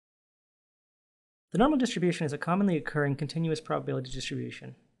The normal distribution is a commonly occurring continuous probability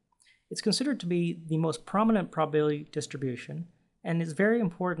distribution. It's considered to be the most prominent probability distribution and is very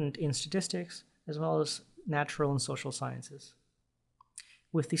important in statistics as well as natural and social sciences.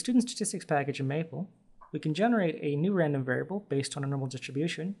 With the student statistics package in Maple, we can generate a new random variable based on a normal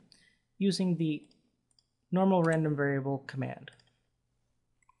distribution using the normal random variable command.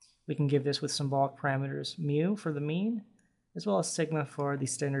 We can give this with symbolic parameters mu for the mean as well as sigma for the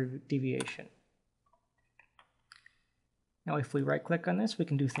standard deviation. Now if we right click on this, we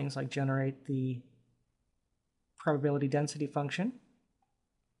can do things like generate the probability density function.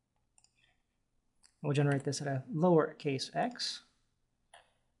 We'll generate this at a lowercase x.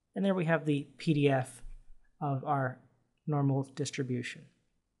 And there we have the PDF of our normal distribution.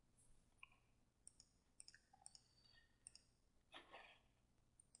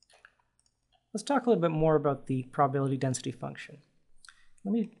 Let's talk a little bit more about the probability density function.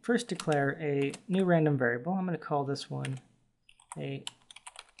 Let me first declare a new random variable. I'm going to call this one a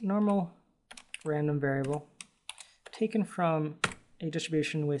normal random variable taken from a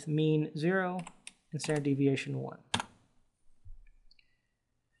distribution with mean 0 and standard deviation 1.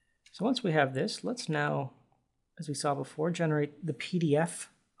 So once we have this, let's now, as we saw before, generate the PDF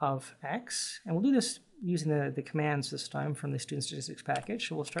of x. And we'll do this using the commands this time from the student statistics package.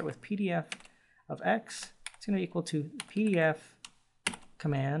 So we'll start with PDF of x. It's going to equal to PDF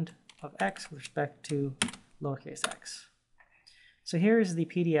command of x with respect to lowercase x. So here is the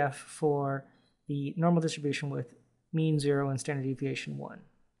PDF for the normal distribution with mean 0 and standard deviation 1.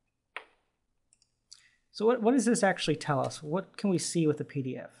 So what does this actually tell us? What can we see with the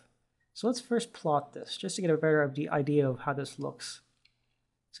PDF? So let's first plot this, just to get a better idea of how this looks.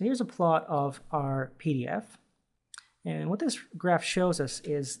 So here's a plot of our PDF. And what this graph shows us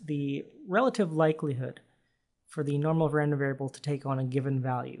is the relative likelihood for the normal random variable to take on a given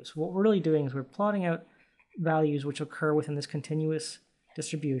value. So what we're really doing is we're plotting out values which occur within this continuous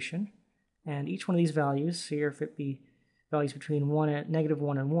distribution. And each one of these values, here if it be values between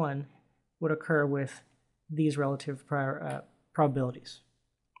 -1 and 1, would occur with these relative probabilities.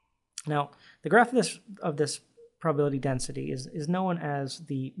 Now, the graph of this probability density is known as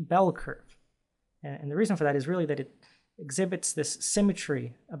the bell curve. And the reason for that is really that it exhibits this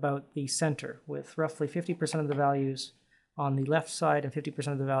symmetry about the center, with roughly 50% of the values on the left side and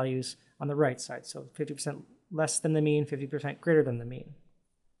 50% of the values on the right side. So 50% less than the mean, 50% greater than the mean.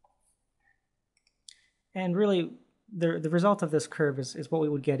 And really, the result of this curve is what we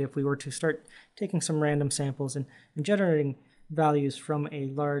would get if we were to start taking some random samples and generating values from a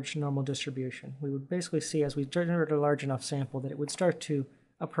large normal distribution. We would basically see, as we generate a large enough sample, that it would start to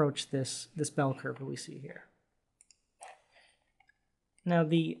approach this bell curve that we see here. Now,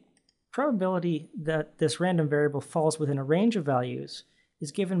 the probability that this random variable falls within a range of values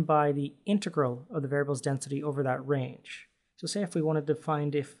is given by the integral of the variable's density over that range. So say if we wanted to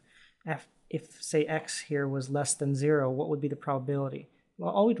find if say x here was less than 0, what would be the probability? Well,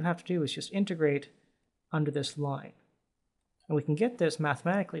 all we'd have to do is just integrate under this line. And we can get this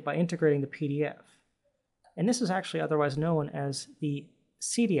mathematically by integrating the PDF. And this is actually otherwise known as the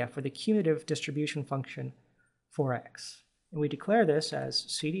CDF, or the cumulative distribution function for x. And we declare this as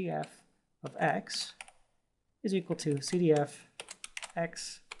CDF of x is equal to CDF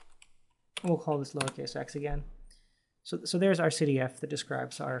x, and we'll call this lowercase x again. So there's our CDF that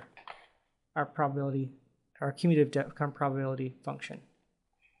describes our probability, our cumulative probability function.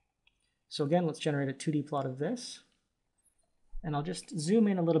 So again, let's generate a 2D plot of this. And I'll just zoom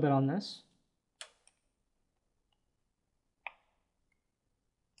in a little bit on this.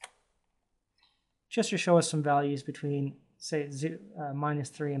 Just to show us some values between, say,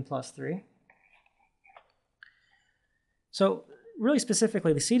 -3 and +3. So really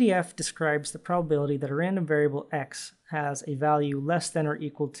specifically, the CDF describes the probability that a random variable x has a value less than or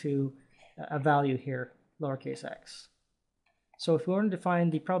equal to a value here, lowercase x. So if we wanted to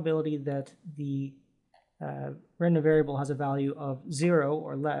find the probability that the random variable has a value of 0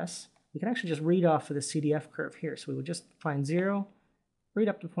 or less, we can actually just read off of the CDF curve here. So we would just find 0, read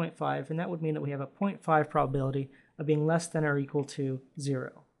up to 0.5, and that would mean that we have a 0.5 probability of being less than or equal to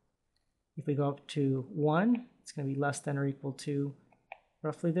 0. If we go up to 1, it's going to be less than or equal to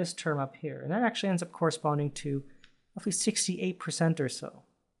roughly this term up here. And that actually ends up corresponding to roughly 68% or so.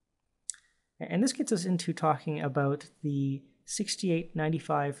 And this gets us into talking about the 68,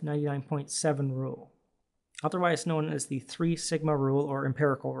 95, 99.7 rule, otherwise known as the 3 sigma rule or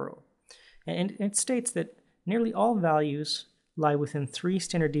empirical rule. And it states that nearly all values lie within 3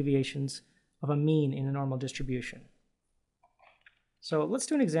 standard deviations of a mean in a normal distribution. So let's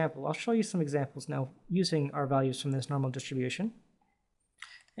do an example. I'll show you some examples now using our values from this normal distribution.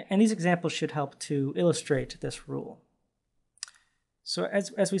 And these examples should help to illustrate this rule. So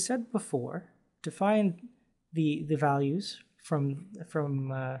as we said before, to find the values from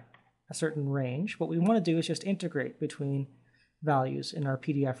a certain range, what we want to do is just integrate between values in our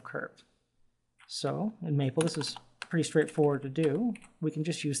PDF curve. So in Maple, this is pretty straightforward to do. We can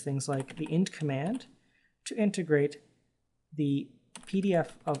just use things like the int command to integrate the PDF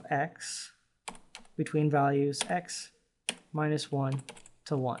of x between values x minus 1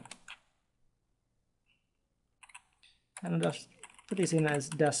 to 1. And I'll just put these in as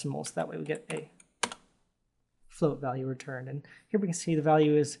decimals. That way we get a float value returned. And here we can see the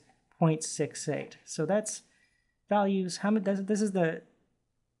value is 0.68. So that's values. How many? This is the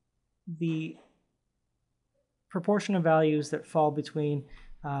proportion of values that fall between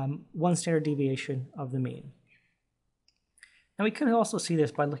one standard deviation of the mean. Now we could also see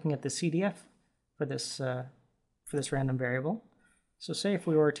this by looking at the CDF for this random variable. So say if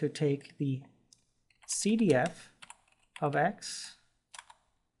we were to take the CDF of x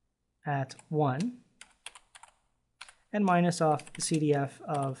at 1 and minus off the CDF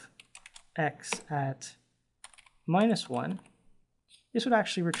of x at minus 1, this would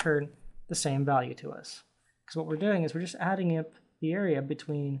actually return the same value to us. Because what we're doing is we're just adding up the area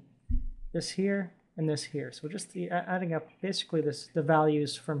between this here and this here. So we're just adding up basically the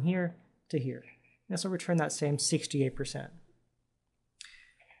values from here to here. And this will return that same 68%.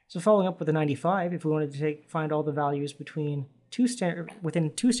 So following up with the 95, if we wanted to find all the values within two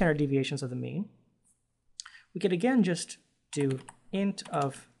standard deviations of the mean, we could again just do int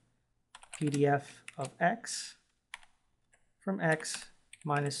of PDF of x from x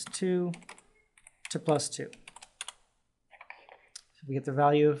minus 2 to plus 2. So we get the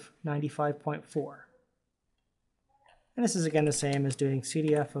value of 95.4. And this is again the same as doing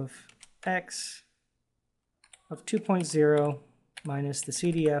CDF of x of 2.0 minus the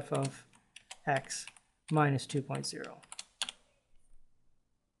CDF of x minus 2.0.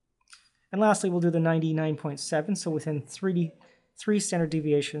 And lastly, we'll do the 99.7. So within three standard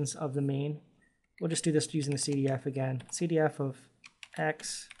deviations of the mean, we'll just do this using the CDF again. CDF of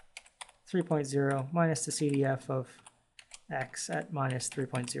x 3.0 minus the CDF of x at minus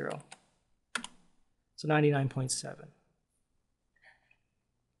 3.0. So 99.7.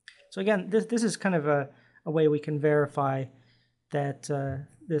 So again, this is kind of a way we can verify that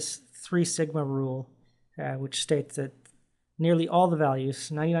this 3 sigma rule, which states that nearly all the values,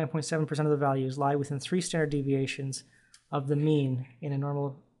 99.7% of the values, lie within 3 standard deviations of the mean in a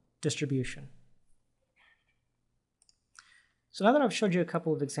normal distribution. So now that I've showed you a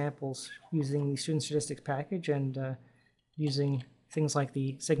couple of examples using the student statistics package and using things like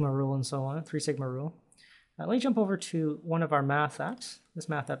the sigma rule and so on, 3 sigma rule, let me jump over to one of our math apps. This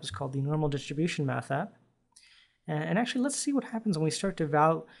math app is called the Normal Distribution Math app. And actually, let's see what happens when we start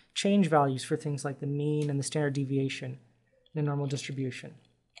to change values for things like the mean and the standard deviation in a normal distribution.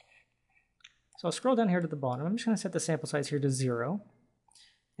 So I'll scroll down here to the bottom. I'm just going to set the sample size here to 0.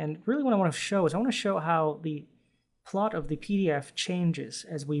 And really what I want to show is I want to show how the plot of the PDF changes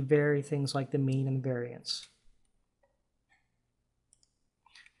as we vary things like the mean and variance.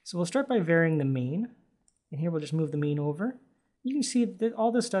 So we'll start by varying the mean. And here we'll just move the mean over. You can see that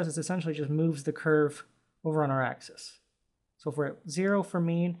all this does is essentially just moves the curve over on our axis. So if we're at 0 for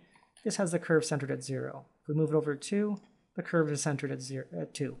mean, this has the curve centered at 0. If we move it over to 2, the curve is centered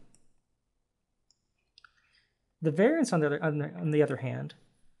at 2. The variance, on the other hand,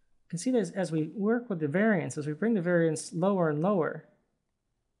 you can see that as we work with the variance, as we bring the variance lower and lower,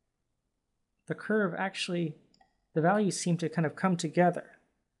 the curve actually, the values seem to kind of come together.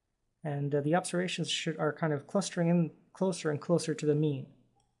 And the observations are kind of clustering in closer and closer to the mean.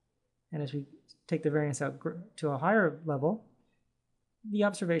 And as we take the variance out to a higher level, the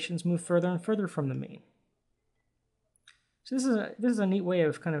observations move further and further from the mean. So this is a neat way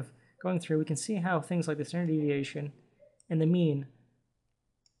of kind of going through. We can see how things like the standard deviation and the mean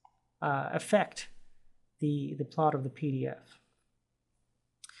affect the plot of the PDF.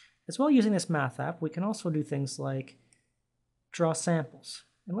 As well, using this math app, we can also do things like draw samples.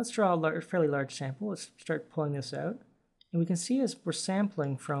 And let's draw a fairly large sample. Let's start pulling this out. And we can see as we're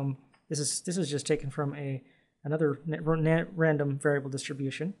sampling from, this is just taken from another random variable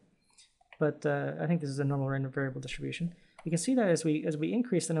distribution. But I think this is a normal random variable distribution. We can see that as we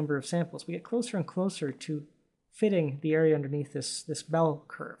increase the number of samples, we get closer and closer to fitting the area underneath this bell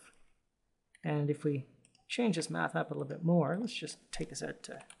curve. And if we change this math up a little bit more, let's just take this out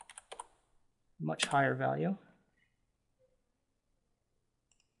to a much higher value.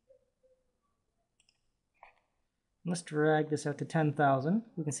 Let's drag this out to 10,000.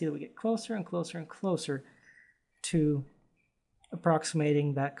 We can see that we get closer and closer and closer to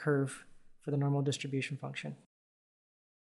approximating that curve for the normal distribution function.